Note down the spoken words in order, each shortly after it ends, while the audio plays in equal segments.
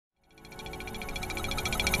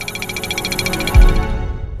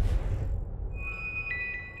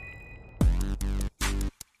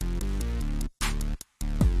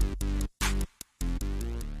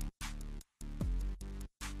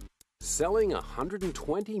selling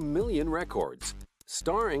 120 million records,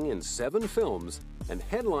 starring in 7 films, and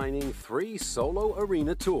headlining 3 solo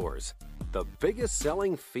arena tours. The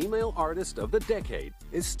biggest-selling female artist of the decade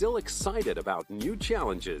is still excited about new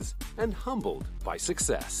challenges and humbled by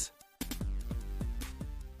success.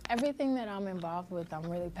 Everything that I'm involved with, I'm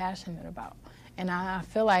really passionate about. And I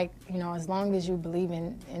feel like, you know, as long as you believe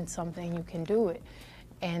in something, you can do it.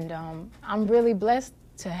 And I'm really blessed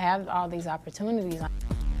to have all these opportunities.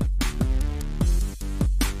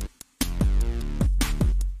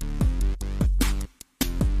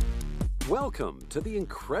 Welcome to the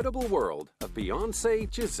incredible world of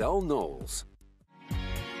Beyonce Giselle Knowles.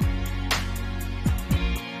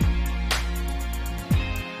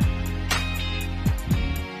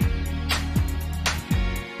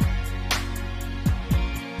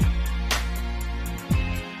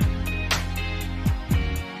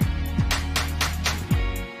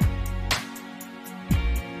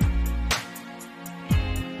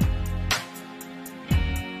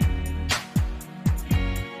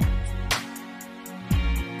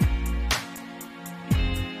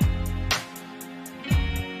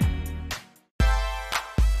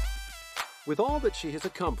 With all that she has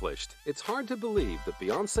accomplished, it's hard to believe that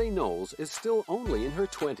Beyonce Knowles is still only in her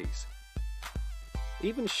 20s.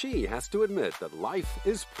 Even she has to admit that life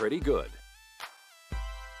is pretty good.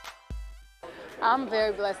 I'm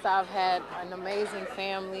very blessed. I've had an amazing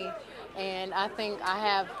family, and I think I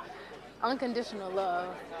have unconditional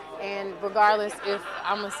love. And regardless if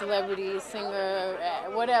I'm a celebrity, singer,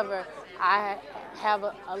 whatever, I have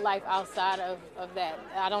a life outside of that.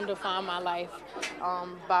 I don't define my life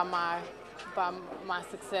by my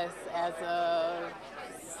success as a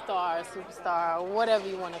star, superstar, whatever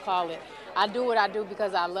you want to call it. I do what I do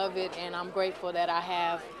because I love it, and I'm grateful that I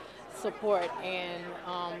have support and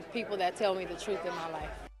people that tell me the truth in my life.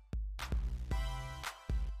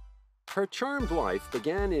 Her charmed life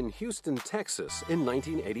began in Houston, Texas in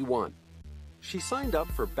 1981. She signed up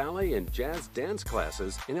for ballet and jazz dance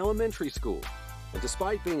classes in elementary school, and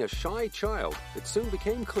despite being a shy child, it soon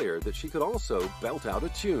became clear that she could also belt out a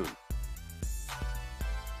tune.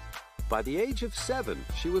 By the age of 7,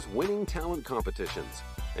 she was winning talent competitions,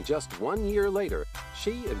 and just 1 year later,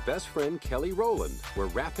 she and best friend Kelly Rowland were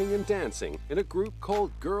rapping and dancing in a group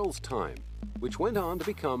called Girls Time, which went on to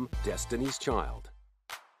become Destiny's Child.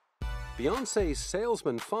 Beyonce's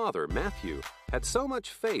salesman father, Matthew, had so much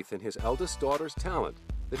faith in his eldest daughter's talent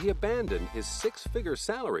that he abandoned his 6-figure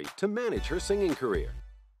salary to manage her singing career.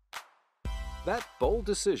 That bold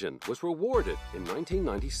decision was rewarded in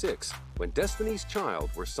 1996 when Destiny's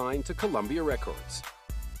Child were signed to Columbia Records.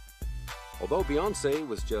 Although Beyonce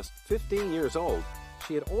was just 15 years old,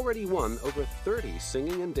 she had already won over 30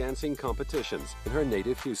 singing and dancing competitions in her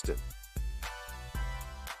native Houston.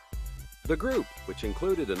 The group, which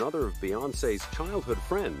included another of Beyonce's childhood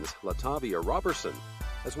friends, LaTavia Robertson,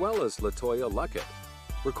 as well as LaToya Luckett,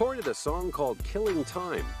 recorded a song called Killing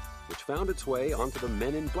Time, which found its way onto the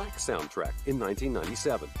Men in Black soundtrack in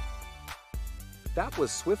 1997. That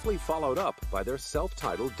was swiftly followed up by their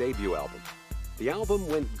self-titled debut album. The album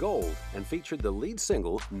went gold and featured the lead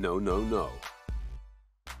single, No, No, No.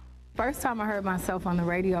 First time I heard myself on the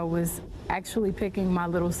radio was actually picking my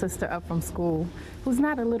little sister up from school, who's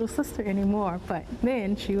not a little sister anymore, but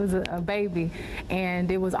then she was a baby, and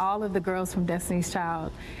it was all of the girls from Destiny's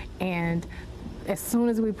Child. And as soon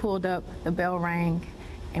as we pulled up, the bell rang,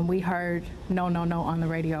 and we heard No, No, No on the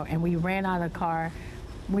radio, and we ran out of the car.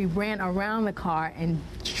 We ran around the car and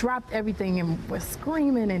dropped everything and were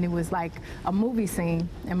screaming, and it was like a movie scene.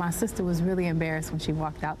 And my sister was really embarrassed when she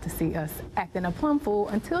walked out to see us acting a plum fool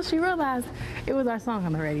until she realized it was our song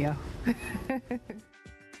on the radio.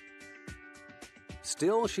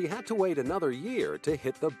 Still, she had to wait another year to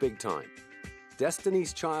hit the big time.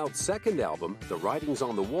 Destiny's Child's second album, The Writing's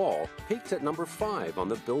on the Wall, peaked at number 5 on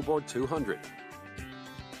the Billboard 200.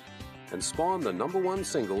 And spawned the #1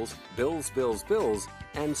 singles Bills, Bills, Bills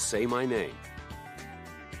and Say My Name.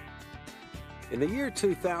 In the year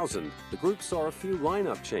 2000, the group saw a few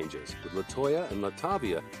lineup changes, with LaToya and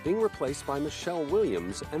LaTavia being replaced by Michelle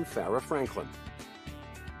Williams and Farrah Franklin.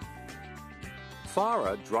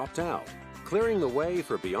 Farrah dropped out, clearing the way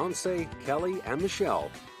for Beyonce, Kelly, and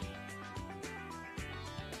Michelle.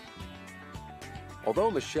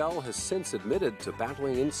 Although Michelle has since admitted to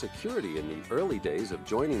battling insecurity in the early days of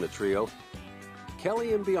joining the trio,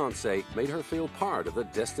 Kelly and Beyonce made her feel part of the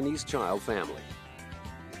Destiny's Child family.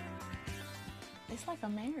 It's like a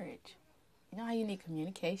marriage. You know how you need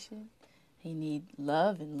communication, you need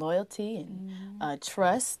love and loyalty and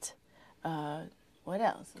trust. What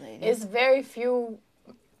else, ladies? It's very few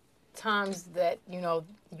times that, you know,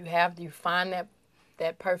 you find that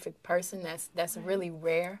that perfect person. That's really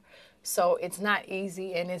rare. So it's not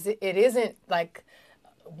easy, and it isn't like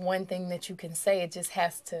one thing that you can say. It just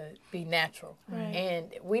has to be natural. Right.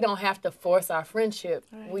 And we don't have to force our friendship.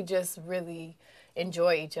 Right. We just really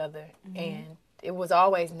enjoy each other, and it was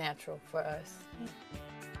always natural for us.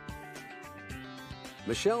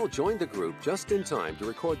 Michelle joined the group just in time to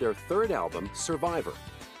record their third album, Survivor.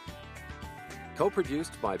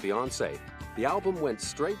 Co-produced by Beyonce, the album went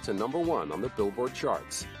straight to #1 on the Billboard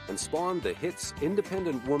charts and spawned the hits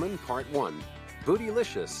Independent Woman Part 1,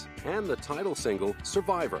 Bootylicious, and the title single,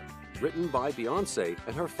 Survivor, written by Beyonce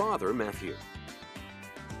and her father, Matthew.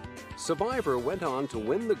 Survivor went on to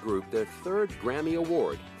win the group their third Grammy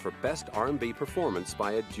Award for Best R&B Performance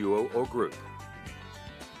by a Duo or Group.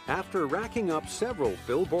 After racking up several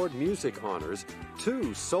Billboard Music honors,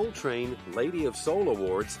 2 Soul Train Lady of Soul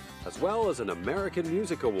Awards, as well as an American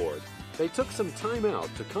Music Award, they took some time out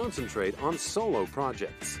to concentrate on solo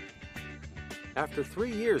projects. After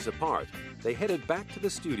 3 years apart, they headed back to the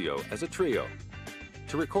studio as a trio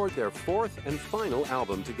to record their 4th and final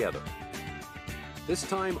album together. This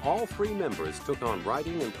time, all 3 members took on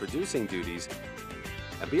writing and producing duties,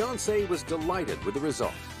 and Beyonce was delighted with the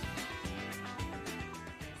result.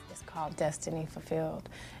 It's called Destiny Fulfilled,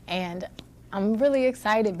 and I'm really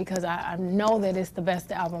excited because I know that it's the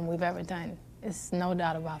best album we've ever done. It's no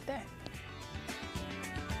doubt about that.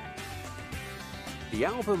 The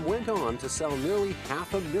album went on to sell nearly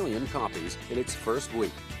 500,000 copies in its first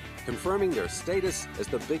week, confirming their status as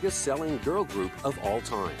the biggest-selling girl group of all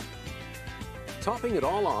time. Topping it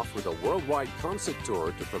all off with a worldwide concert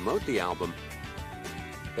tour to promote the album,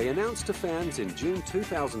 they announced to fans in June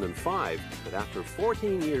 2005 that after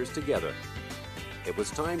 14 years together, it was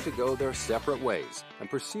time to go their separate ways and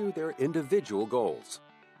pursue their individual goals.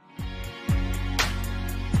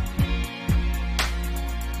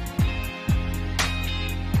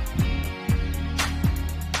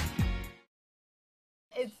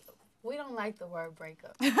 We don't like the word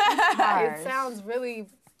breakup. It sounds really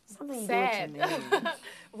sad.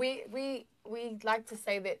 we like to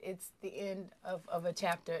say that it's the end of a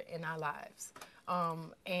chapter in our lives.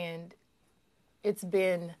 And it's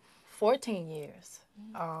been 14 years.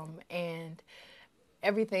 And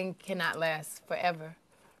everything cannot last forever.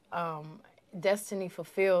 Destiny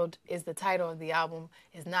Fulfilled is the title of the album.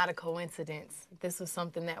 It's not a coincidence. This was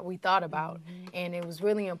something that we thought about, and it was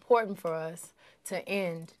really important for us to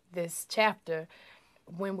end this chapter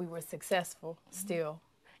when we were successful still,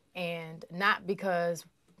 and not because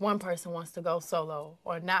one person wants to go solo,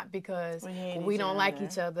 or not because we don't like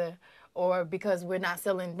each other, or because we're not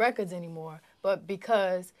selling records anymore, but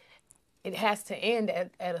because it has to end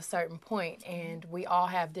at a certain point, and we all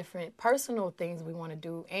have different personal things we want to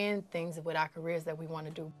do and things with our careers that we want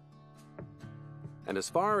to do. And as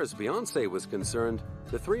far as Beyonce was concerned,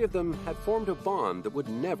 the 3 of them had formed a bond that would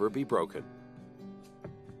never be broken.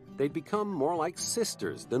 They'd become more like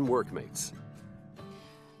sisters than workmates.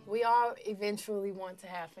 We all eventually want to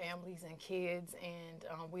have families and kids, and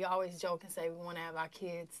we always joke and say we want to have our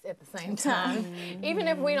kids at the same time. Even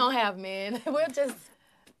if we don't have men, we'll just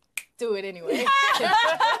do it anyway.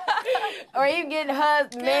 Or you get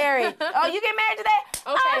married. Oh, you get married today?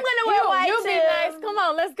 Okay. I'm gonna wear white you too. be nice. Come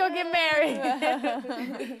on, let's go get married.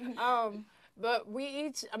 But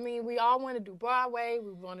we all want to do Broadway.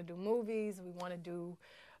 We want to do movies. We want to do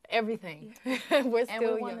everything. We're still and we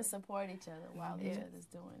want young. to support each other while each other's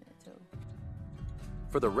doing it too.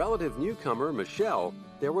 For the relative newcomer, Michelle,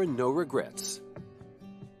 there were no regrets.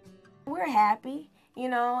 We're happy, you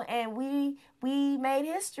know, and we made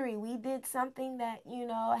history. We did something that, you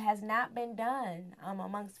know, has not been done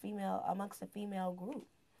amongst a female group,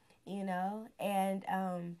 you know, and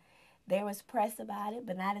there was press about it,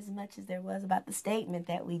 but not as much as there was about the statement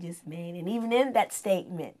that we just made. And even in that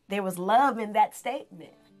statement, there was love in that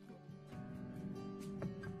statement.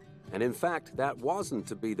 And in fact, that wasn't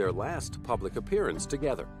to be their last public appearance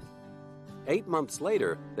together. 8 months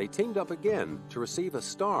later, they teamed up again to receive a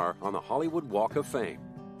star on the Hollywood Walk of Fame.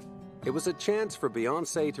 It was a chance for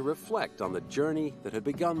Beyonce to reflect on the journey that had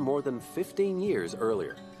begun more than 15 years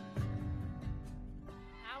earlier.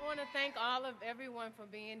 I want to thank everyone for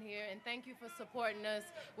being here, and thank you for supporting us.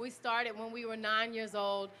 We started when we were 9 years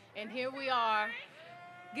old, and here we are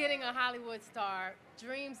getting a Hollywood star.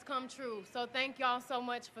 Dreams come true. So thank y'all so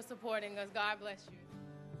much for supporting us. God bless you.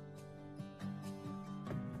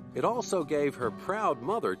 It also gave her proud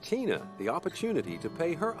mother, Tina, the opportunity to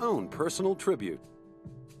pay her own personal tribute.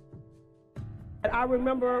 I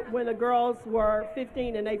remember when the girls were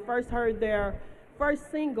 15 and they first heard their first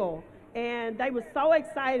single, and they were so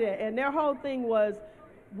excited, and their whole thing was,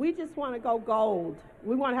 we just want to go gold.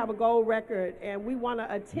 We want to have a gold record, and we want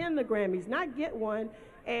to attend the Grammys, not get one.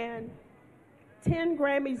 And 10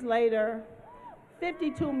 Grammys later,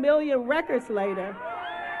 52 million records later,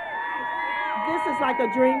 this is like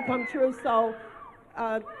a dream come true. So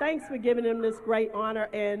thanks for giving them this great honor,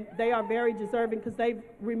 and they are very deserving because they've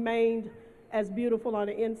remained as beautiful on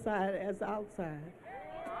the inside as the outside.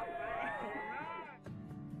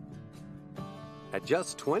 At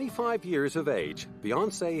just 25 years of age,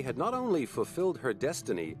 Beyonce had not only fulfilled her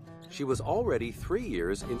destiny, she was already 3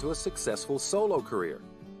 years into a successful solo career,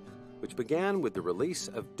 which began with the release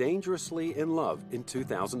of Dangerously in Love in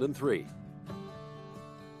 2003.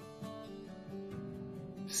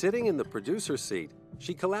 Sitting in the producer's seat,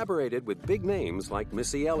 she collaborated with big names like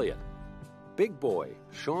Missy Elliott, Big Boy,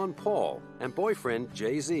 Sean Paul, and boyfriend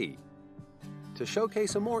Jay-Z, to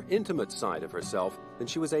showcase a more intimate side of herself than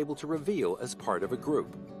she was able to reveal as part of a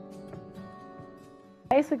group.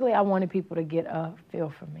 Basically, I wanted people to get a feel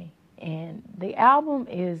for me. And the album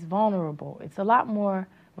is vulnerable. It's a lot more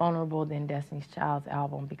vulnerable than Destiny's Child's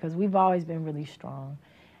album because we've always been really strong.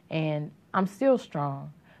 And I'm still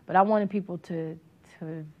strong, but I wanted people to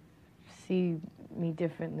see me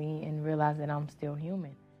differently and realize that I'm still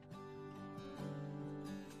human.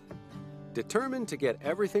 Determined to get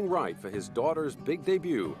everything right for his daughter's big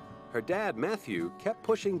debut, her dad, Matthew, kept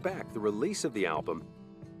pushing back the release of the album.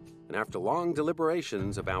 And after long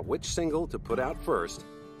deliberations about which single to put out first,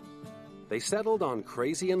 they settled on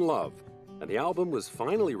Crazy in Love, and the album was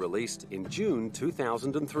finally released in June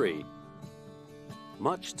 2003,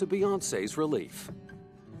 much to Beyonce's relief.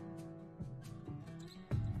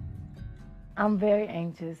 I'm very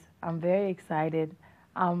anxious. I'm very excited.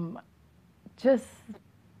 I'm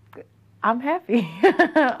happy.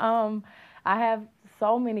 I have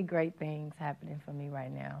so many great things happening for me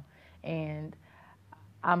right now. And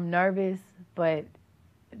I'm nervous, but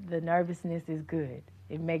the nervousness is good.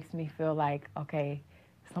 It makes me feel like, okay,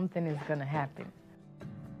 something is gonna happen.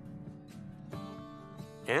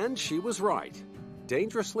 And she was right.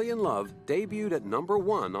 Dangerously in Love debuted at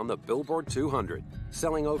 #1 on the Billboard 200,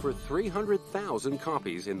 selling over 300,000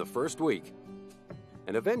 copies in the first week,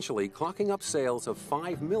 and eventually clocking up sales of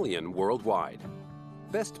 5 million worldwide.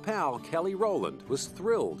 Best pal Kelly Rowland was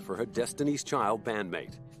thrilled for her Destiny's Child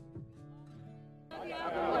bandmate.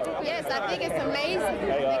 Yes, I think it's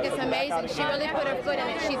amazing. She really put her foot in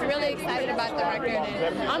it. She's really excited about the record,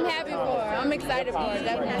 and I'm happy for her. I'm excited for her,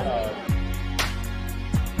 definitely.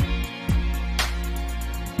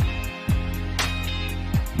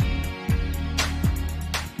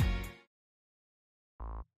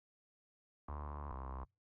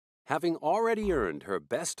 Having already earned her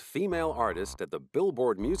Best Female Artist at the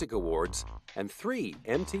Billboard Music Awards and 3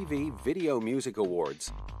 MTV Video Music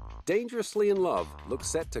Awards, Dangerously in Love looks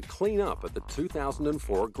set to clean up at the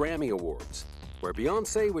 2004 Grammy Awards, where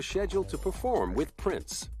Beyonce was scheduled to perform with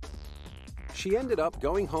Prince. She ended up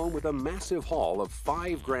going home with a massive haul of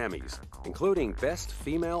 5 Grammys, including Best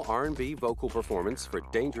Female R&B Vocal Performance for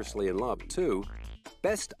Dangerously in Love 2,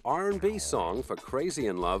 Best R&B Song for Crazy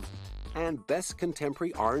in Love, and Best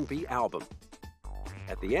Contemporary R&B Album.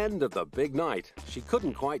 At the end of the big night, she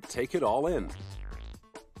couldn't quite take it all in.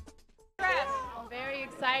 I'm very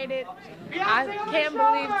excited. I can't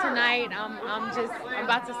believe tonight I'm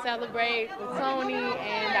about to celebrate with Tony,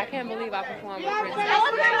 and I can't believe I performed with Prince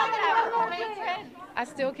tonight. I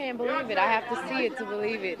still can't believe it. I have to see it to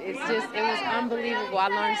believe it. It was unbelievable. I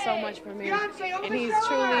learned so much from him, and he's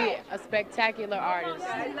truly a spectacular artist. You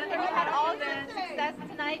had all the success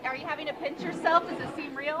tonight. Are you having to pinch yourself? Does it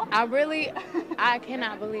seem real? I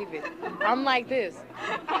cannot believe it. I'm like this.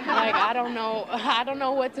 Like, I don't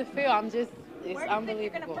know what to feel. It's unbelievable. Where do you think you're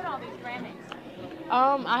going to put all these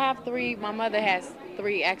Grammys? I have 3. My mother has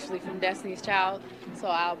 3 actually from Destiny's Child, so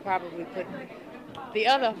I'll probably put the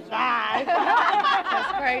other 5.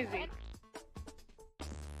 That's crazy.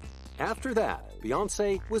 After that,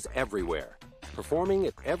 Beyonce was everywhere, performing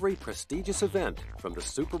at every prestigious event from the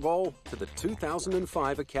Super Bowl to the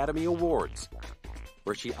 2005 Academy Awards,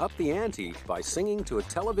 where she upped the ante by singing to a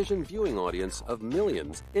television viewing audience of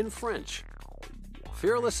millions in French.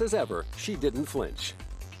 Fearless as ever, she didn't flinch.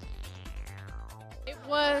 It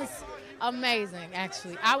was amazing,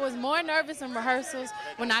 actually. I was more nervous in rehearsals.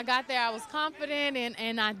 When I got there, I was confident,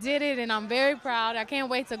 and I did it, and I'm very proud. I can't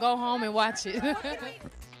wait to go home and watch it.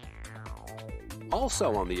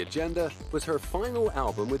 Also on the agenda was her final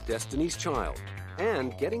album with Destiny's Child,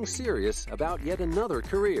 and getting serious about yet another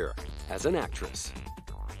career as an actress.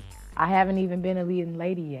 I haven't even been a leading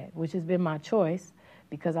lady yet, which has been my choice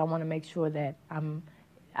because I want to make sure that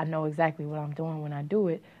I know exactly what I'm doing when I do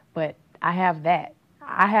it, but I have that.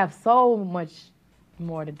 I have so much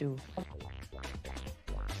more to do.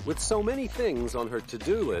 With so many things on her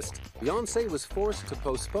to-do list, Beyonce was forced to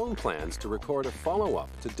postpone plans to record a follow-up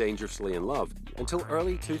to Dangerously in Love until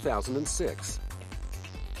early 2006.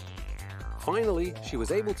 Finally, she was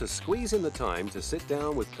able to squeeze in the time to sit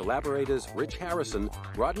down with collaborators Rich Harrison,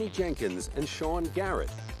 Rodney Jenkins, and Sean Garrett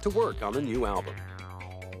to work on a new album.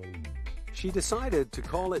 She decided to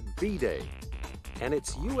call it B-Day, and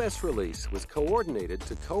its U.S. release was coordinated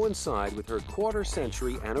to coincide with her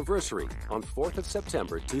quarter-century anniversary on 4th of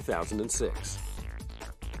September 2006.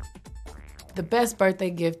 The best birthday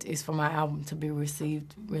gift is for my album to be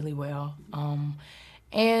received really well.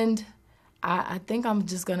 And I think I'm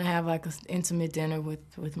just gonna have like an intimate dinner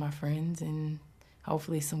with my friends and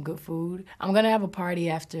hopefully some good food. I'm gonna have a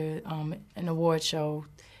party after an award show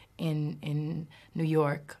in New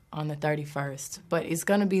York on the 31st, but it's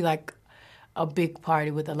gonna be like a big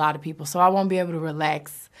party with a lot of people, so I won't be able to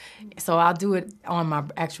relax. So I'll do it on my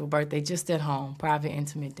actual birthday, just at home, private,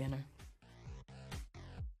 intimate dinner.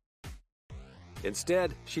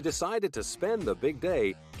 Instead, she decided to spend the big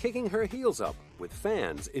day kicking her heels up with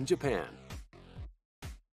fans in Japan.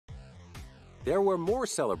 There were more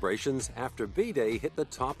celebrations after B-Day hit the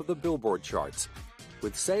top of the Billboard charts,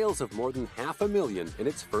 with sales of more than 500,000 in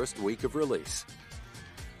its first week of release.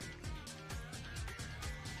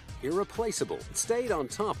 Irreplaceable stayed on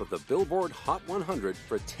top of the Billboard Hot 100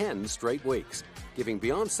 for 10 straight weeks, giving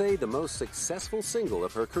Beyonce the most successful single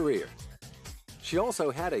of her career. She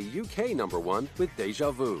also had a UK #1 with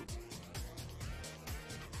Deja Vu.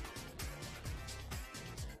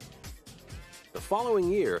 The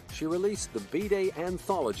following year, she released the B-Day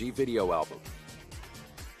Anthology video album.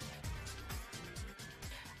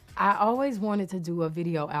 I always wanted to do a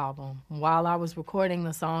video album. While I was recording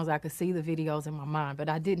the songs, I could see the videos in my mind, but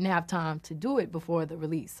I didn't have time to do it before the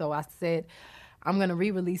release. So I said, I'm gonna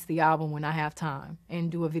re-release the album when I have time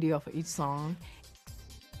and do a video for each song.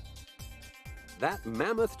 That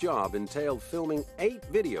mammoth job entailed filming 8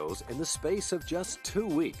 videos in the space of just 2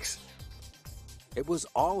 weeks. It was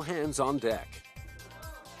all hands on deck.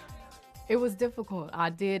 It was difficult.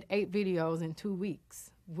 I did 8 videos in 2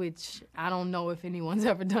 weeks, which I don't know if anyone's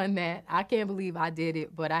ever done that. I can't believe I did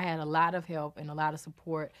it, but I had a lot of help and a lot of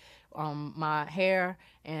support. My hair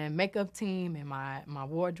and makeup team and my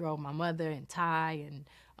wardrobe, my mother and Ty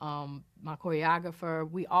and my choreographer,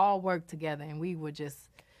 we all worked together and we were just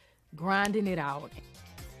grinding it out.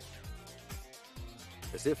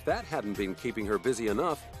 As if that hadn't been keeping her busy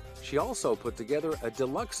enough, she also put together a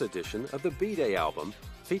deluxe edition of the B-Day album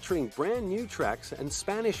featuring brand new tracks and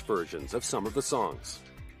Spanish versions of some of the songs.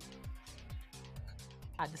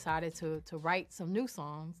 I decided to write some new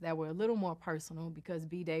songs that were a little more personal because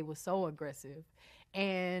B-Day was so aggressive.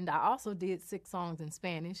 And I also did 6 songs in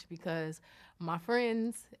Spanish because my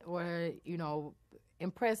friends were,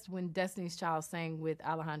 impressed when Destiny's Child sang with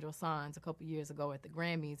Alejandro Sanz a couple years ago at the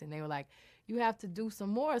Grammys, and they were like, you have to do some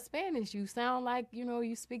more Spanish. You sound like,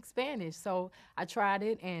 you speak Spanish. So I tried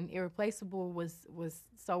it, and Irreplaceable was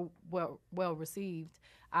so well received,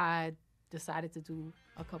 I decided to do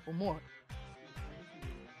a couple more.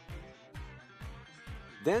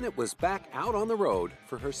 Then it was back out on the road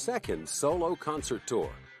for her second solo concert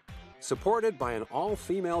tour. Supported by an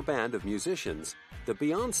all-female band of musicians, the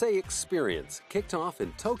Beyonce Experience kicked off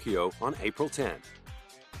in Tokyo on April 10.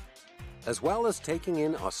 As well as taking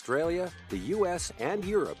in Australia, the US, and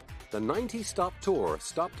Europe, the 90-stop tour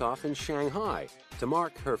stopped off in Shanghai to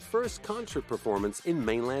mark her first concert performance in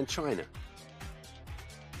mainland China.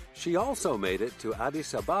 She also made it to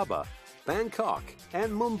Addis Ababa, Bangkok,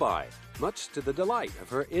 and Mumbai, much to the delight of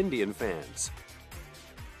her Indian fans.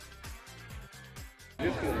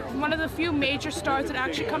 One of the few major stars that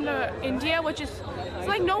actually come to India, which is, it's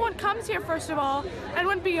like no one comes here, first of all. And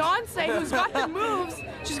when Beyonce, who's got the moves,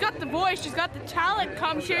 she's got the voice, she's got the talent,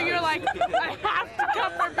 comes here, you're like, I have to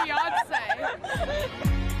come for Beyonce.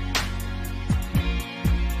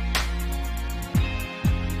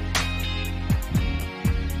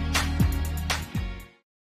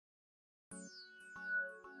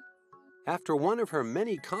 After one of her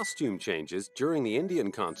many costume changes during the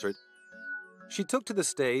Indian concert, she took to the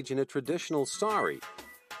stage in a traditional sari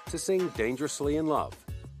to sing Dangerously in Love.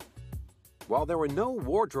 While there were no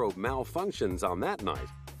wardrobe malfunctions on that night,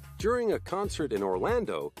 during a concert in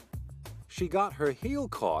Orlando, she got her heel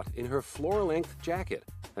caught in her floor-length jacket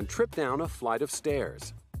and tripped down a flight of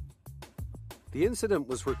stairs. The incident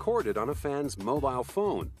was recorded on a fan's mobile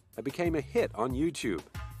phone and became a hit on YouTube.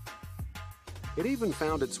 It even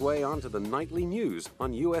found its way onto the nightly news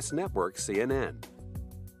on U.S. network CNN.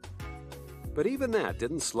 But even that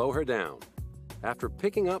didn't slow her down. After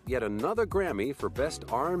picking up yet another Grammy for Best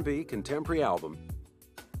R&B Contemporary Album,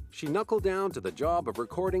 she knuckled down to the job of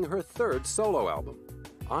recording her third solo album,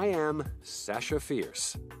 I Am Sasha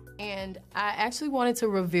Fierce. And I actually wanted to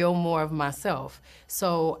reveal more of myself,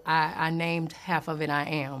 so I named half of it I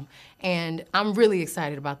Am. And I'm really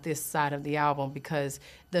excited about this side of the album because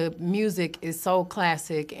the music is so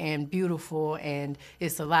classic and beautiful, and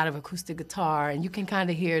it's a lot of acoustic guitar, and you can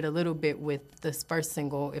kind of hear it a little bit with this first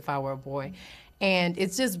single, If I Were a Boy. And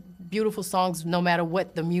it's just beautiful songs no matter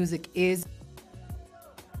what the music is.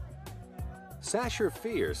 Sasha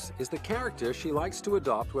Fierce is the character she likes to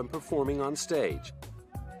adopt when performing on stage,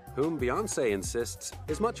 whom Beyonce insists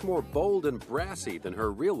is much more bold and brassy than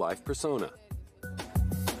her real-life persona.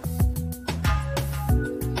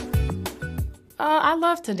 I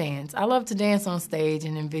love to dance. I love to dance on stage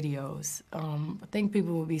and in videos. I think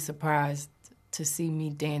people will be surprised to see me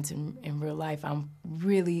dance in real life. I'm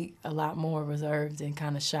really a lot more reserved and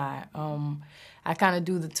kind of shy. I kind of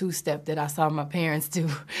do the two-step that I saw my parents do.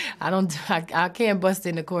 I can't bust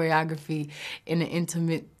into choreography in an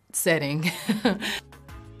intimate setting.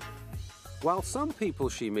 While some people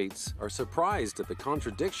she meets are surprised at the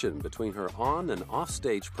contradiction between her on- and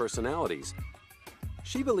off-stage personalities,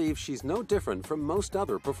 she believes she's no different from most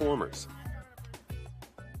other performers.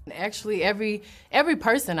 Actually, every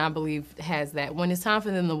person, I believe, has that. When it's time for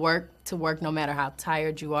them to work no matter how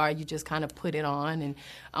tired you are, you just kind of put it on.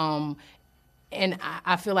 And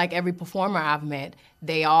I feel like every performer I've met,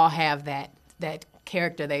 they all have that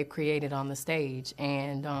character they've created on the stage,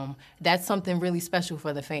 and that's something really special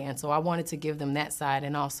for the fans. So I wanted to give them that side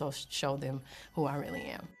and also show them who I really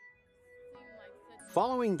am.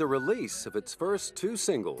 Following the release of its first two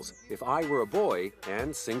singles, If I Were a Boy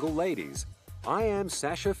and Single Ladies, I Am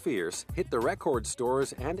Sasha Fierce hit the record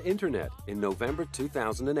stores and internet in November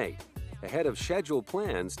 2008, ahead of scheduled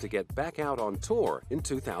plans to get back out on tour in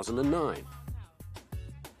 2009.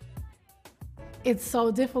 It's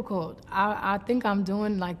so difficult. I think I'm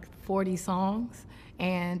doing like 40 songs,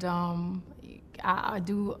 and I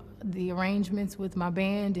do the arrangements with my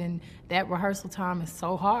band, and that rehearsal time is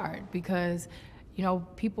so hard because, you know,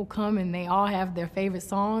 people come and they all have their favorite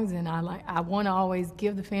songs, and I want to always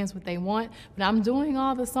give the fans what they want, but I'm doing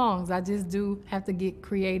all the songs. I just do have to get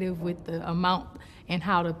creative with the amount and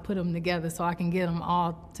how to put them together so I can get them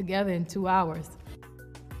all together in 2 hours.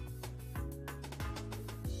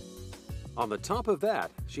 On the top of that,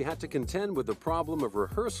 she had to contend with the problem of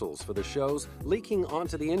rehearsals for the shows leaking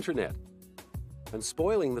onto the internet and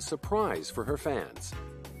spoiling the surprise for her fans.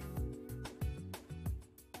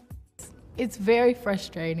 It's very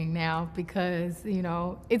frustrating now because, you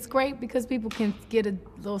know, it's great because people can get a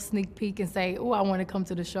little sneak peek and say, oh, I want to come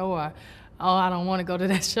to the show, or, oh, I don't want to go to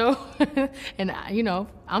that show. And, you know,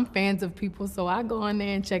 I'm fans of people, so I go on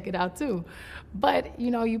there and check it out too. But,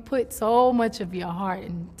 you know, you put so much of your heart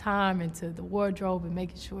and time into the wardrobe and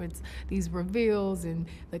making sure it's these reveals and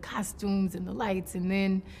the costumes and the lights. And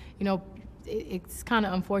then, you know, it's kind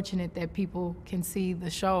of unfortunate that people can see the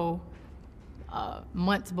show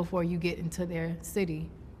months before you get into their city.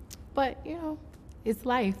 But, you know, it's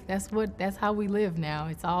life. That's how we live now.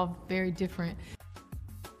 It's all very different.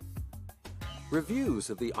 Reviews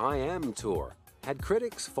of the I Am tour had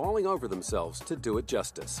critics falling over themselves to do it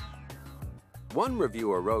justice. One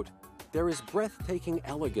reviewer wrote, "There is breathtaking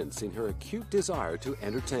elegance in her acute desire to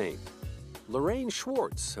entertain." Lorraine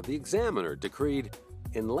Schwartz of The Examiner decreed,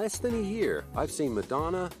 "In less than a year, I've seen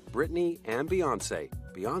Madonna, Britney, and Beyonce.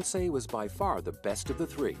 Beyonce was by far the best of the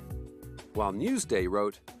three." While Newsday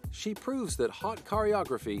wrote, "She proves that hot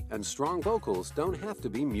choreography and strong vocals don't have to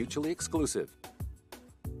be mutually exclusive.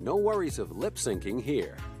 No worries of lip-syncing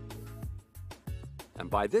here." And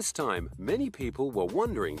by this time, many people were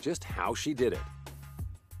wondering just how she did it.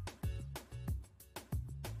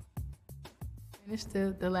 Finished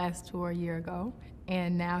the last tour a year ago,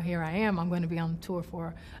 and now here I am. I'm going to be on tour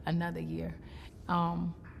for another year.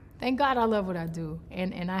 Thank God I love what I do,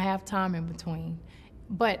 and I have time in between.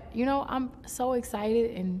 But, you know, I'm so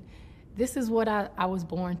excited, and this is what I was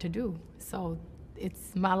born to do. So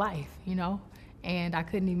it's my life, you know, and I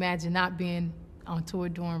couldn't imagine not being on tour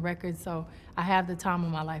doing records, so I have the time of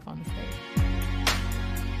my life on the stage.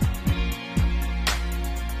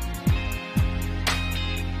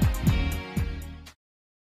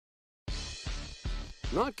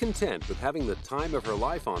 Not content with having the time of her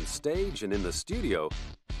life on stage and in the studio,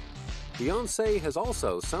 Beyonce has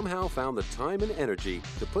also somehow found the time and energy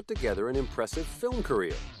to put together an impressive film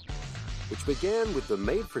career, which began with the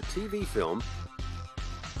made-for-TV film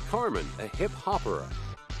Carmen, a hip-hopera.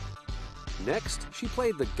 Next, she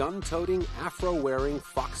played the gun-toting, afro-wearing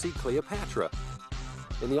Foxy Cleopatra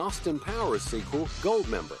in the Austin Powers sequel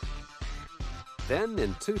Goldmember. Then,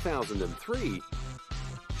 in 2003,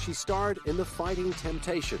 she starred in The Fighting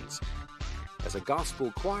Temptations as a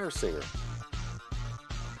gospel choir singer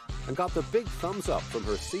and got the big thumbs up from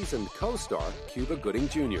her seasoned co-star, Cuba Gooding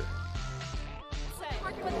Jr.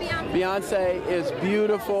 Beyonce is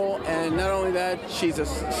beautiful, and not only that, she's a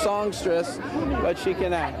songstress, but she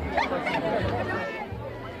can act.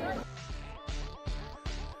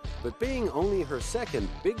 But being only her second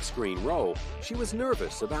big screen role, she was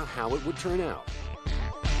nervous about how it would turn out.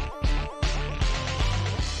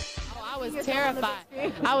 I was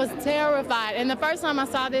terrified. I was terrified. And the first time I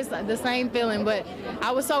saw this, the same feeling, but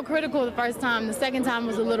I was so critical the first time. The second time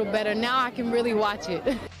was a little better. Now I can really watch it.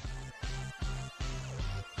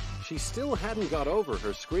 She still hadn't got over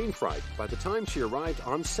her screen fright by the time she arrived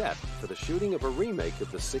on set for the shooting of a remake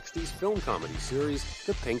of the 60s film comedy series,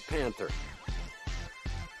 The Pink Panther.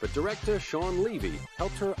 But director Sean Levy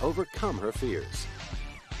helped her overcome her fears.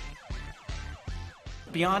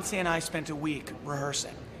 Beyonce and I spent a week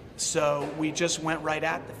rehearsing. So we just went right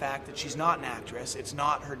at the fact that she's not an actress, it's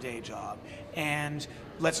not her day job, and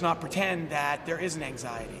let's not pretend that there isn't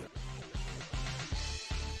anxiety.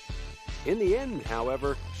 In the end,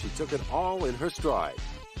 however, she took it all in her stride.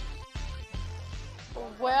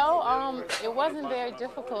 Well, it wasn't very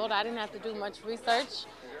difficult. I didn't have to do much research.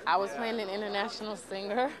 I was playing an international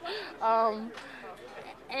singer.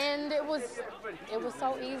 And it was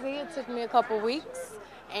so easy. It took me a couple weeks,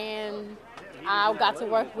 and I got to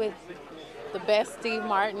work with the best Steve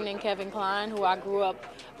Martin and Kevin Kline, who I grew up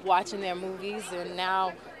watching their movies, and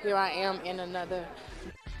now here I am in another.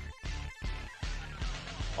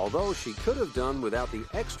 Although she could have done without the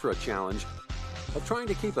extra challenge of trying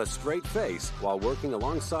to keep a straight face while working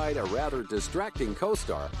alongside a rather distracting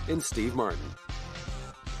co-star in Steve Martin.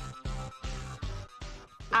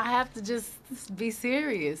 I have to just be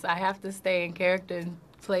serious. I have to stay in character and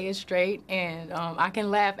play it straight, and I can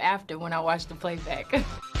laugh after when I watch the playback.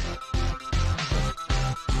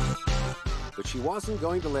 But she wasn't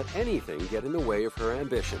going to let anything get in the way of her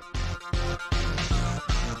ambition.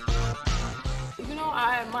 You know,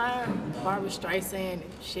 I admire Barbra Streisand,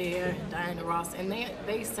 Cher, Diana Ross, and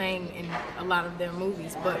they sang in a lot of their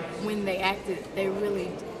movies, but when they acted, they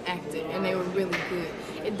really acted, and they were really good.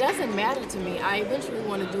 It doesn't matter to me. I eventually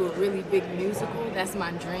want to do a really big musical. That's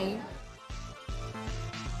my dream.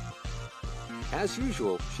 As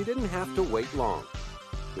usual, she didn't have to wait long.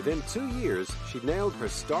 Within 2 years, she nailed her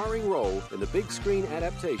starring role in the big screen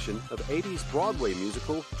adaptation of 80s Broadway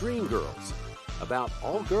musical Dreamgirls, about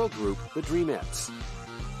all-girl group the Dreamettes.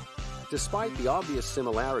 Despite the obvious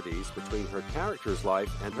similarities between her character's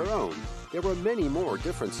life and her own, there were many more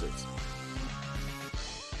differences.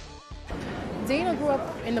 Dina grew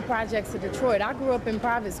up in the projects of Detroit. I grew up in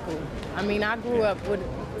private school. I mean, I grew up with,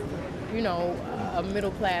 you know, a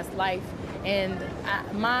middle-class life, and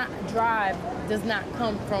my drive does not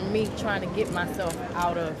come from me trying to get myself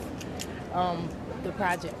out of the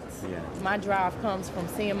projects. Yeah. My drive comes from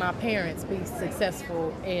seeing my parents be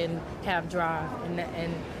successful and have drive,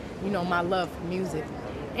 and you know, my love for music.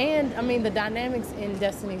 And I mean, the dynamics in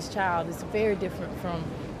Destiny's Child is very different from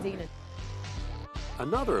Dina.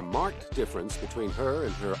 Another marked difference between her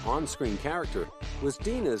and her on-screen character was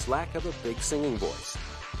Dina's lack of a big singing voice.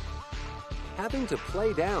 Having to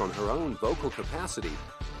play down her own vocal capacity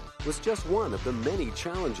was just one of the many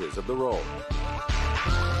challenges of the role.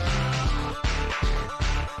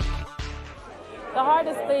 The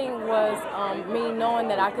hardest thing was me knowing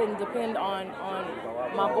that I couldn't depend on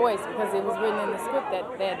my voice, because it was written in the script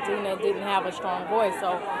that Dina didn't have a strong voice.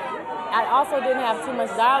 So I also didn't have too much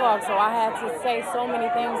dialogue, so I had to say so many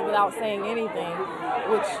things without saying anything,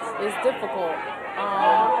 which is difficult.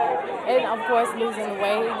 And of course, losing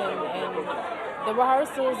weight and the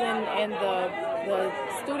rehearsals and the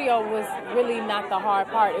studio was really not the hard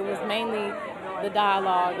part. It was mainly the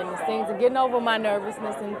dialogue and the scenes, and getting over my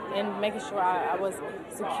nervousness and making sure I was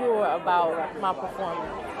secure about my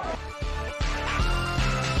performance.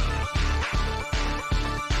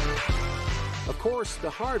 Of course, the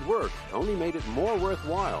hard work only made it more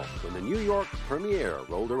worthwhile when the New York premiere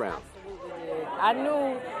rolled around. I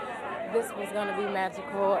knew this was going to be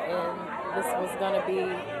magical and this was going to be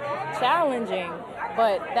challenging,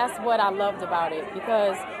 but that's what I loved about it,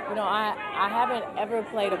 because, you know, I haven't ever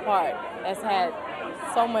played a part that's had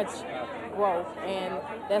so much growth, and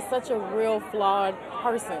that's such a real flawed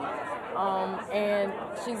person. And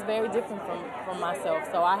she's very different from myself,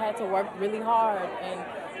 so I had to work really hard and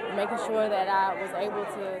making sure that I was able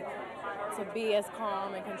to be as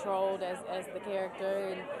calm and controlled as the character.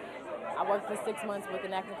 And I worked for 6 months with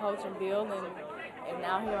an acting coach and Bill, and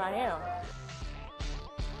now here I am.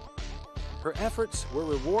 Her efforts were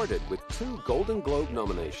rewarded with 2 Golden Globe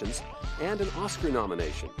nominations and an Oscar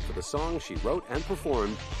nomination for the song she wrote and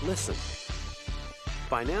performed, Listen.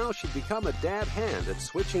 By now, she'd become a dab hand at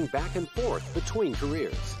switching back and forth between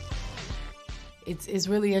careers. It's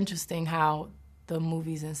really interesting how the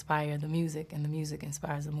movies inspire the music and the music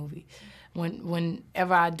inspires the movie.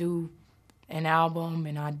 Whenever I do an album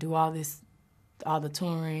and I do all the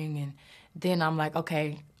touring, and then I'm like,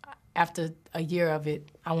 okay, after a year of it,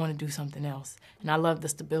 I want to do something else. And I love the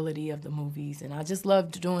stability of the movies, and I just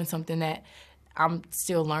love doing something that I'm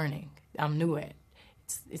still learning, I'm new at.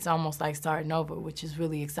 It's almost like starting over, which is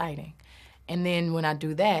really exciting. And then when I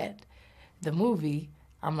do that, the movie,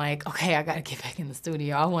 I'm like, okay, I got to get back in the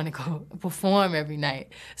studio. I want to go perform every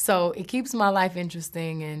night. So it keeps my life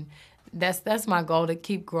interesting, and that's my goal, to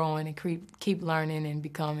keep growing and keep learning and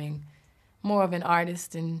becoming more of an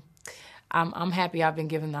artist. And I'm happy I've been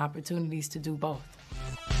given the opportunities to do both.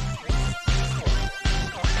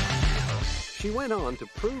 She went on to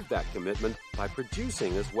prove that commitment by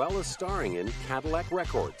producing as well as starring in Cadillac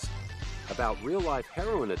Records, about real-life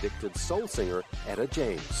heroin-addicted soul singer Etta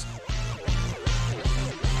James.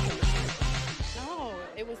 No,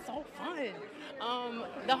 it was so fun.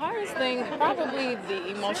 The hardest thing, probably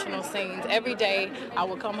the emotional scenes. Every day I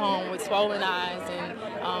would come home with swollen eyes and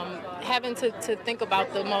having to think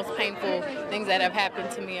about the most painful things that have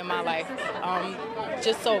happened to me in my life,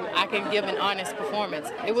 just so I can give an honest performance.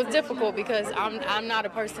 It was difficult because I'm not a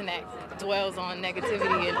person that dwells on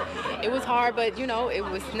negativity, and it was hard, but you know, it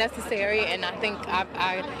was necessary, and I think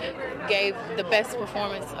I gave the best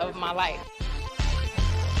performance of my life.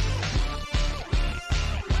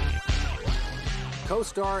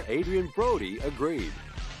 Co-star Adrian Brody agreed.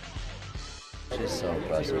 She's so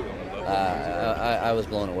impressive. I was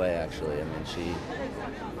blown away, actually. I mean,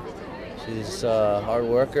 she's a hard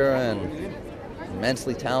worker and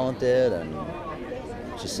immensely talented, and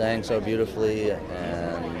she sang so beautifully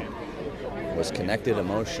and was connected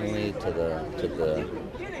emotionally to the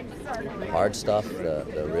hard stuff,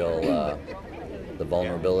 the real the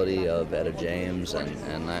vulnerability of Etta James,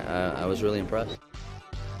 and I was really impressed.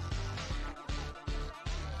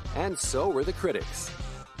 And so were the critics.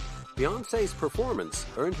 Beyonce's performance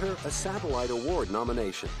earned her a Satellite Award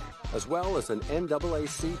nomination, as well as an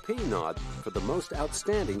NAACP nod for the Most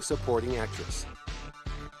Outstanding Supporting Actress.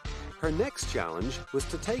 Her next challenge was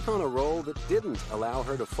to take on a role that didn't allow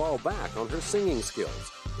her to fall back on her singing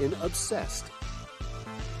skills in Obsessed.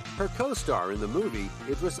 Her co-star in the movie,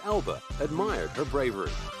 Idris Elba, admired her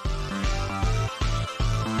bravery.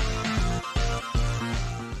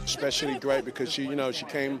 Especially great because she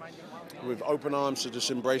came with open arms to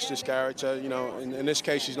just embrace this character. You know, in this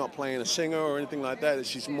case, she's not playing a singer or anything like that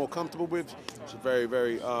she's more comfortable with. It's a very,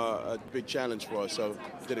 very a big challenge for her, so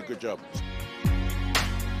did a good job.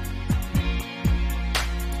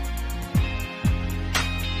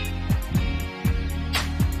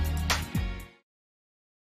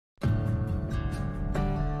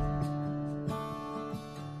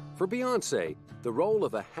 For Beyonce, the role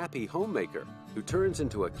of a happy homemaker who turns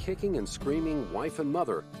into a kicking and screaming wife and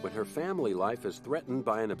mother when her family life is threatened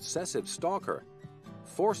by an obsessive stalker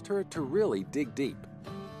forced her to really dig deep.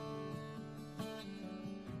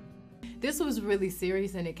 This was really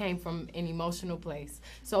serious, and it came from an emotional place.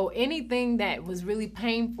 So anything that was really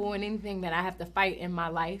painful and anything that I have to fight in my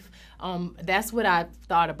life, that's what I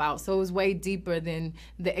thought about. So it was way deeper than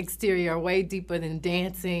the exterior, way deeper than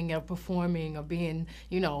dancing or performing or being,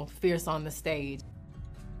 fierce on the stage.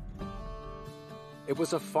 It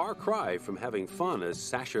was a far cry from having fun as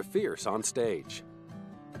Sasha Fierce on stage.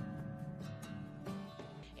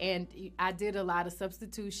 And I did a lot of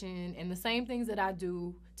substitution and the same things that I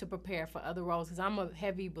do to prepare for other roles, because I'm a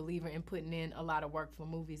heavy believer in putting in a lot of work for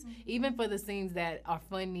movies. Mm-hmm. Even for the scenes that are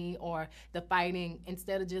funny or the fighting,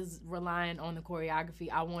 instead of just relying on the choreography,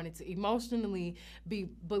 I wanted to emotionally be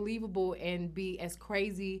believable and be as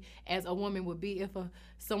crazy as a woman would be if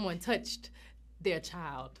someone touched their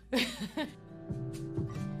child.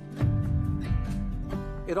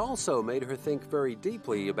 It also made her think very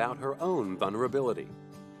deeply about her own vulnerability.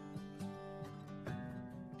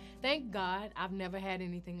 Thank God I've never had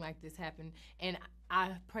anything like this happen, and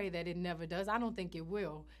I pray that it never does. I don't think it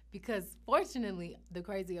will, because fortunately, the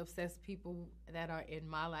crazy obsessed people that are in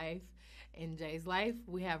my life, in Jay's life,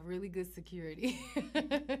 we have really good security.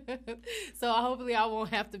 So hopefully I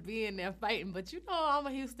won't have to be in there fighting, but I'm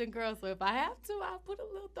a Houston girl, so if I have to, I'll put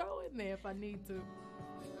a little throw in there if I need to.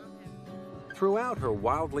 Throughout her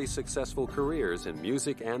wildly successful careers in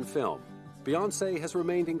music and film, Beyonce has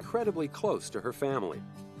remained incredibly close to her family.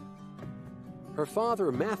 Her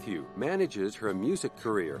father, Matthew, manages her music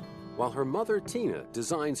career, while her mother, Tina,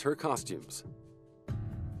 designs her costumes.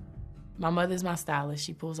 My mother's my stylist.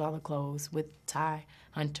 She pulls all the clothes with Ty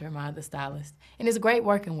Hunter, my other stylist. And it's great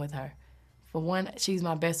working with her. For one, she's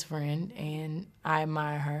my best friend, and I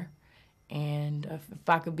admire her. And if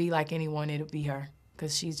I could be like anyone, it would be her,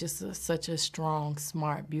 because she's just such a strong,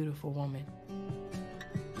 smart, beautiful woman.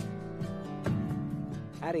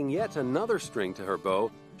 Adding yet another string to her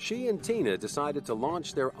bow, she and Tina decided to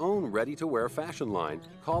launch their own ready-to-wear fashion line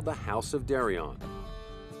called the House of Darion.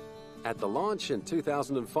 At the launch in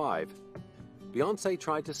 2005, Beyonce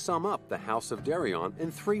tried to sum up the House of Darion in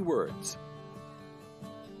 3 words.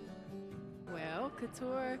 Well,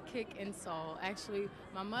 couture, kick, and soul. Actually,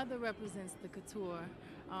 my mother represents the couture.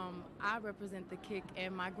 I represent the kick,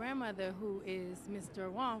 and my grandmother, who is Miss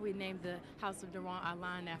Derwan, we named the House of Derwan our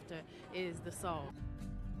line after, is the soul.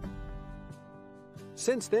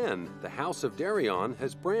 Since then, the House of Darion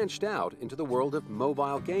has branched out into the world of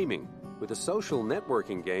mobile gaming with a social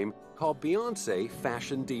networking game called Beyonce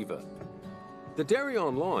Fashion Diva. The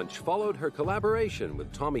Darion launch followed her collaboration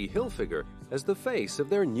with Tommy Hilfiger as the face of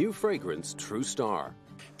their new fragrance, True Star.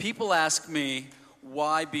 People ask me,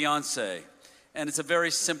 why Beyonce? And it's a very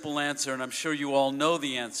simple answer, and I'm sure you all know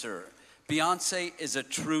the answer. Beyonce is a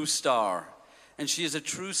true star, and she is a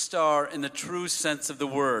true star in the true sense of the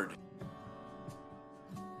word.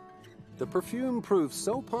 The perfume proved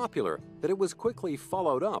so popular that it was quickly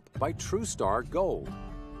followed up by True Star Gold.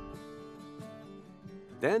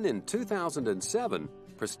 Then in 2007,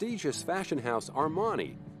 prestigious fashion house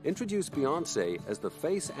Armani introduced Beyonce as the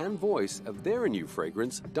face and voice of their new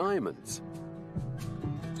fragrance, Diamonds.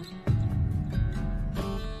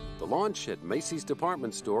 The launch at Macy's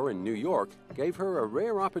department store in New York gave her a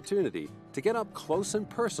rare opportunity to get up close and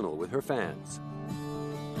personal with her fans.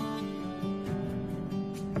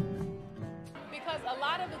 Because a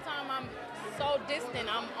lot of the time I'm so distant.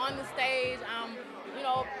 I'm on the stage, I'm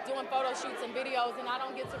doing photo shoots and videos, and I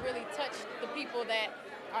don't get to really touch the people that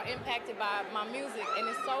are impacted by my music. And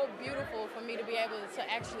it's so beautiful for me to be able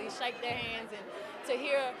to actually shake their hands and to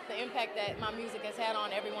hear the impact that my music has had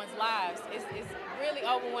on everyone's lives. It's really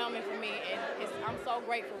overwhelming for me, and I'm so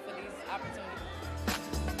grateful for these opportunities.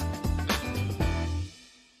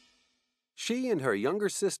 She and her younger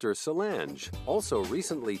sister, Solange, also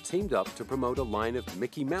recently teamed up to promote a line of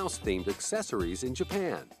Mickey Mouse-themed accessories in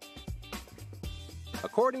Japan.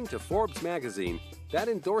 According to Forbes magazine, that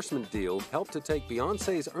endorsement deal helped to take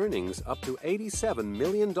Beyonce's earnings up to $87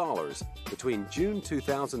 million between June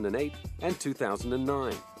 2008 and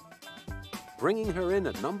 2009, bringing her in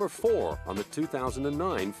at number 4 on the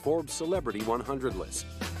 2009 Forbes Celebrity 100 list.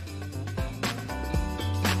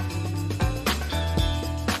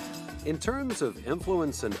 In terms of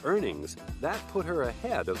influence and earnings, that put her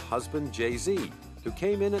ahead of husband Jay-Z, who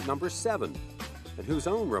came in at number 7, and whose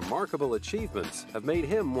own remarkable achievements have made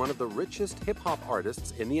him one of the richest hip-hop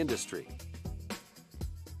artists in the industry.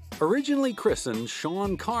 Originally christened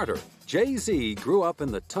Sean Carter, Jay-Z grew up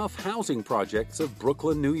in the tough housing projects of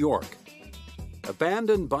Brooklyn, New York.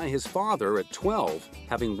 Abandoned by his father at 12,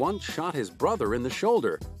 having once shot his brother in the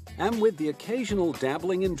shoulder, and with the occasional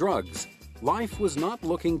dabbling in drugs, life was not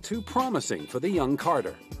looking too promising for the young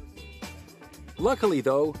Carter. Luckily,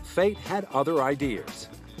 though, fate had other ideas.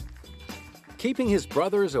 Keeping his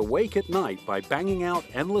brothers awake at night by banging out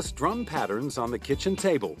endless drum patterns on the kitchen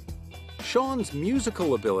table, Sean's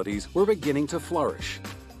musical abilities were beginning to flourish.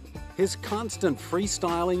 His constant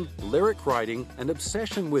freestyling, lyric writing, and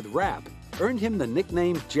obsession with rap earned him the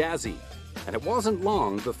nickname Jazzy, and it wasn't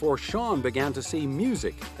long before Sean began to see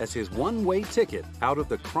music as his one-way ticket out of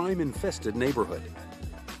the crime-infested neighborhood.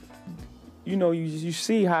 You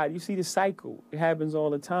see the cycle. It happens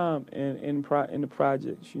all the time in the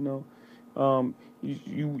projects,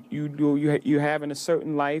 You're having a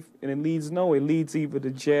certain life, and it leads either to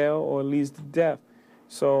jail or it leads to death.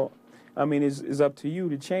 So, it's up to you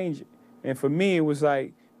to change it. And for me, it was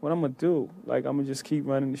like, what I'm gonna do? Like, I'm gonna just keep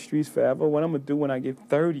running the streets forever? What I'm gonna do when I get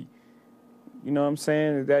 30? You know what I'm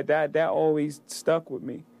saying? That always stuck with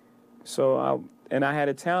me. So, I had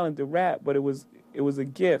a talent to rap, but it was a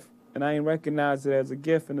gift, and I didn't recognize it as a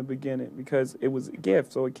gift in the beginning because it was a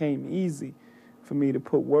gift, so it came easy for me to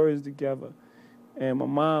put words together. And my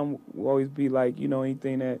mom will always be like,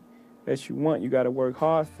 anything that you want, you got to work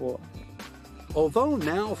hard for. Although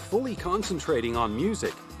now fully concentrating on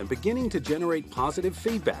music and beginning to generate positive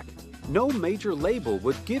feedback, no major label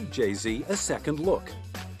would give Jay-Z a second look.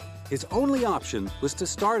 His only option was to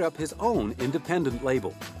start up his own independent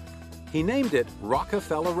label. He named it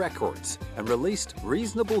Rockefeller Records and released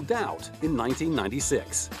Reasonable Doubt in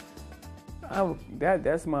 1996.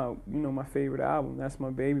 That's my my favorite album. That's my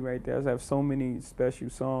baby right there. I have so many special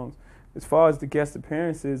songs. As far as the guest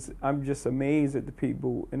appearances, I'm just amazed at the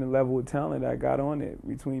people and the level of talent I got on it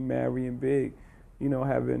between Mary and Big.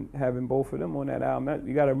 Having both of them on that album.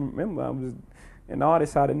 You got to remember, I was an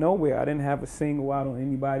artist out of nowhere. I didn't have a single out on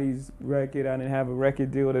anybody's record. I didn't have a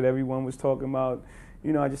record deal that everyone was talking about.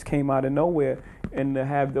 I just came out of nowhere, and to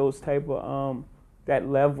have those type of that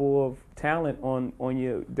level of talent on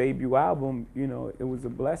your debut album, it was a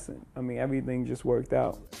blessing. I mean, everything just worked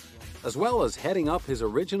out. As well as heading up his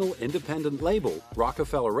original independent label,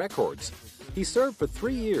 Rockefeller Records, he served for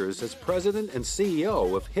 3 years as president and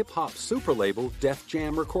CEO of hip-hop super label Def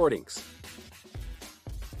Jam Recordings.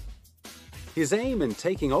 His aim in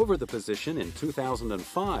taking over the position in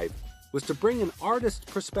 2005 was to bring an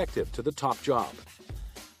artist's perspective to the top job.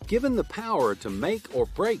 Given the power to make or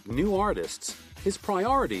break new artists, his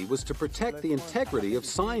priority was to protect the integrity of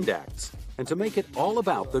signed acts and to make it all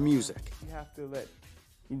about the music. You have to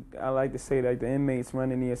I like to say that the inmates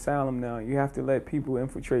running the asylum now, you have to let people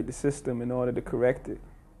infiltrate the system in order to correct it.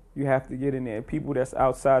 You have to get in there. People that's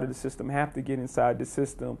outside of the system have to get inside the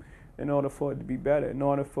system in order for it to be better, in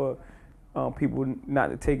order for people not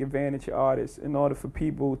to take advantage of artists, in order for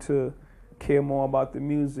people to care more about the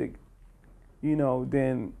music,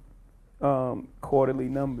 than quarterly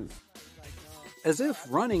numbers. As if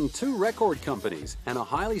running 2 record companies and a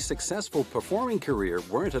highly successful performing career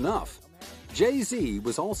weren't enough, Jay-Z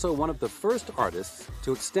was also one of the first artists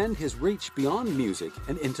to extend his reach beyond music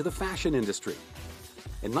and into the fashion industry.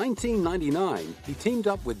 In 1999, he teamed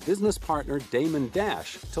up with business partner Damon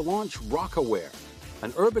Dash to launch Rockaware,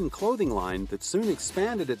 an urban clothing line that soon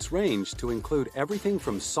expanded its range to include everything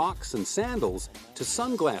from socks and sandals to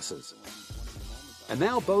sunglasses, and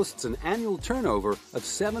now boasts an annual turnover of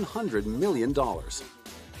 $700 million.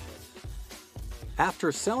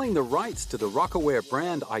 After selling the rights to the Rockaware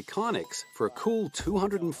brand Iconics for a cool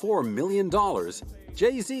 $204 million,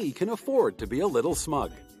 Jay-Z can afford to be a little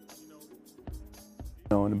smug.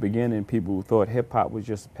 In the beginning, people thought hip-hop was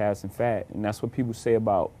just a passing fad, and that's what people say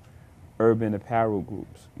about urban apparel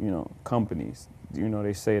groups, companies.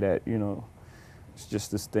 They say that, it's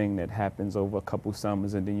just this thing that happens over a couple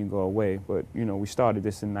summers and then you go away. But, we started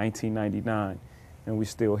this in 1999, and we're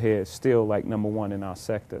still here, still like #1 in our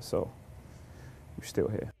sector, so we're still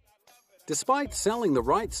here. Despite selling the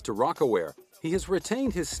rights to Rockaware, he has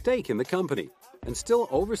retained his stake in the company and still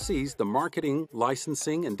oversees the marketing,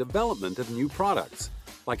 licensing, and development of new products,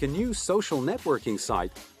 like a new social networking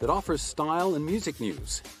site that offers style and music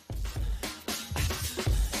news.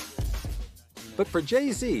 But for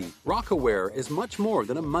Jay-Z, Rockaware is much more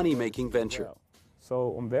than a money-making venture.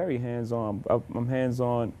 So I'm very hands-on. I'm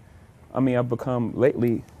hands-on. I mean, I've become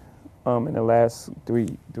lately, in the last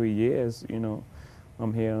three years,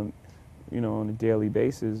 I'm here, on a daily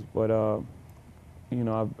basis. But, I'm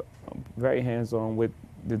very hands-on with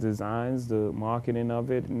the designs, the marketing of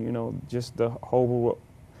it, and, just the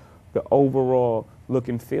overall look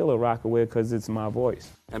and feel of Rockaware because it's my voice.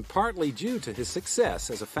 And partly due to his success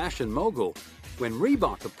as a fashion mogul, when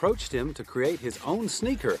Reebok approached him to create his own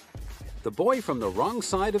sneaker, the boy from the wrong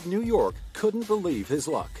side of New York couldn't believe his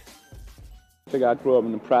luck. I grew up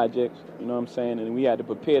in the projects, and we had to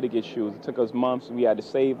prepare to get shoes. It took us months. We had to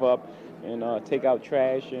save up and take out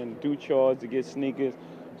trash and do chores to get sneakers.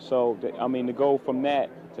 So, to go from that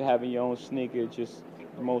to having your own sneaker, just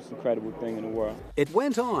the most incredible thing in the world. It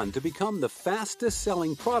went on to become the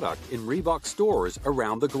fastest-selling product in Reebok stores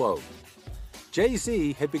around the globe.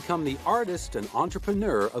 Jay-Z had become the artist and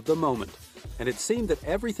entrepreneur of the moment, and it seemed that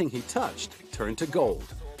everything he touched turned to gold.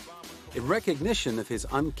 In recognition of his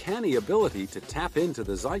uncanny ability to tap into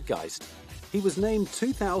the zeitgeist, he was named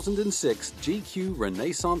 2006 GQ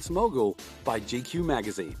Renaissance Mogul by GQ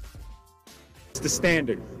magazine. It's the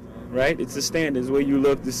standard, right? It's the standards where you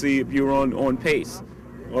look to see if you're on pace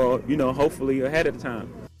or, hopefully ahead of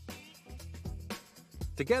time.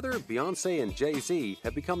 Together, Beyonce and Jay-Z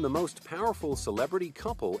have become the most powerful celebrity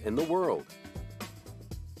couple in the world,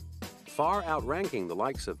 far outranking the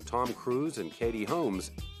likes of Tom Cruise and Katie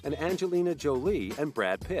Holmes and Angelina Jolie and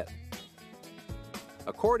Brad Pitt.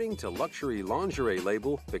 According to luxury lingerie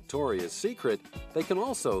label Victoria's Secret, they can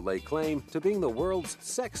also lay claim to being the world's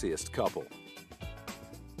sexiest couple.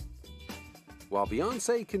 While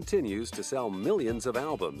Beyonce continues to sell millions of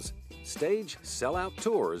albums, stage sellout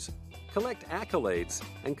tours, collect accolades,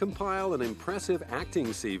 and compile an impressive acting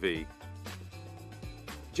CV,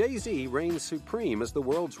 Jay-Z reigns supreme as the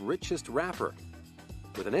world's richest rapper,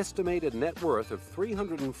 with an estimated net worth of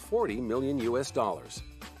 $340 million US.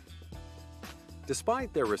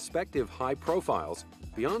 Despite their respective high profiles,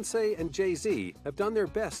 Beyonce and Jay-Z have done their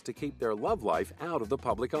best to keep their love life out of the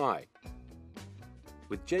public eye,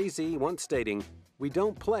 with Jay-Z once stating, "We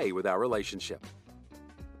don't play with our relationship."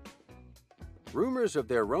 Rumors of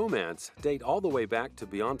their romance date all the way back to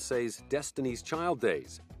Beyonce's Destiny's Child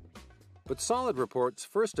days. But solid reports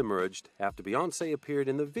first emerged after Beyonce appeared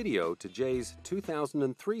in the video to Jay's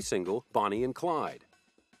 2003 single, Bonnie and Clyde.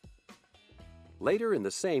 Later in the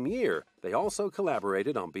same year, they also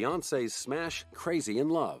collaborated on Beyonce's smash Crazy in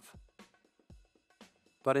Love.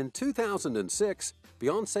 But in 2006,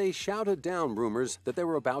 Beyonce shouted down rumors that they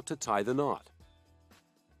were about to tie the knot.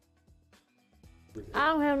 I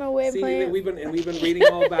don't have no wedding plans. We've been reading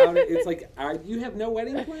all about it. It's like, you have no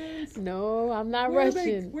wedding plans? No, I'm not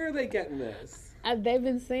rushing. Where are they getting this? They've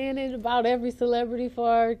been saying it about every celebrity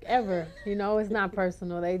forever. You know, it's not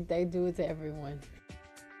personal. They do it to everyone.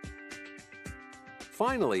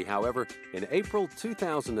 Finally, however, in April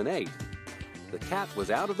 2008, the cat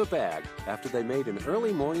was out of the bag after they made an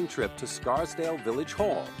early morning trip to Scarsdale Village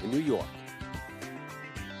Hall in New York.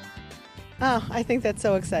 Oh, I think that's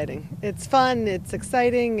so exciting. It's fun, it's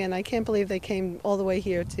exciting, and I can't believe they came all the way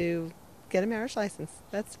here to get a marriage license.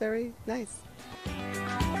 That's very nice.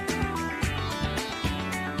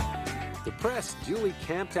 The press duly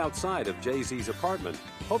camped outside of Jay-Z's apartment,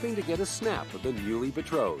 hoping to get a snap of the newly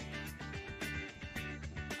betrothed.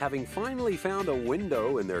 Having finally found a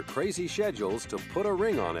window in their crazy schedules to put a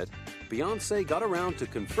ring on it, Beyonce got around to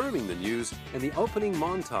confirming the news in the opening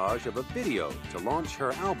montage of a video to launch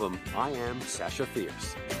her album, I Am Sasha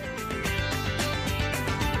Fierce.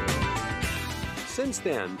 Since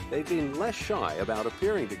then, they've been less shy about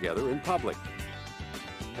appearing together in public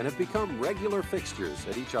and have become regular fixtures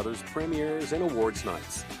at each other's premieres and awards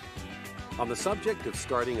nights. On the subject of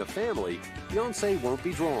starting a family, Beyonce won't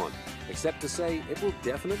be drawn, except to say it will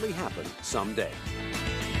definitely happen someday.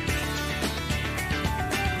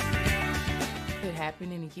 Could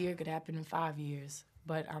happen in a year, could happen in 5 years,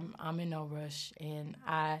 but I'm in no rush, and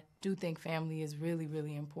I do think family is really,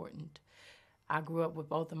 really important. I grew up with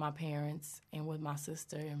both of my parents and with my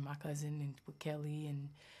sister and my cousin and with Kelly and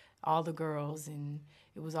all the girls, and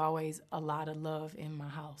it was always a lot of love in my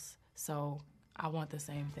house, so I want the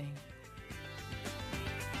same thing.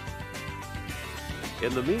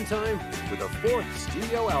 In the meantime, with a 4th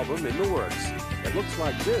studio album in the works, it looks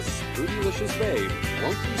like this bootylicious babe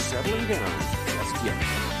won't be settling down just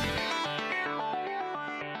yet.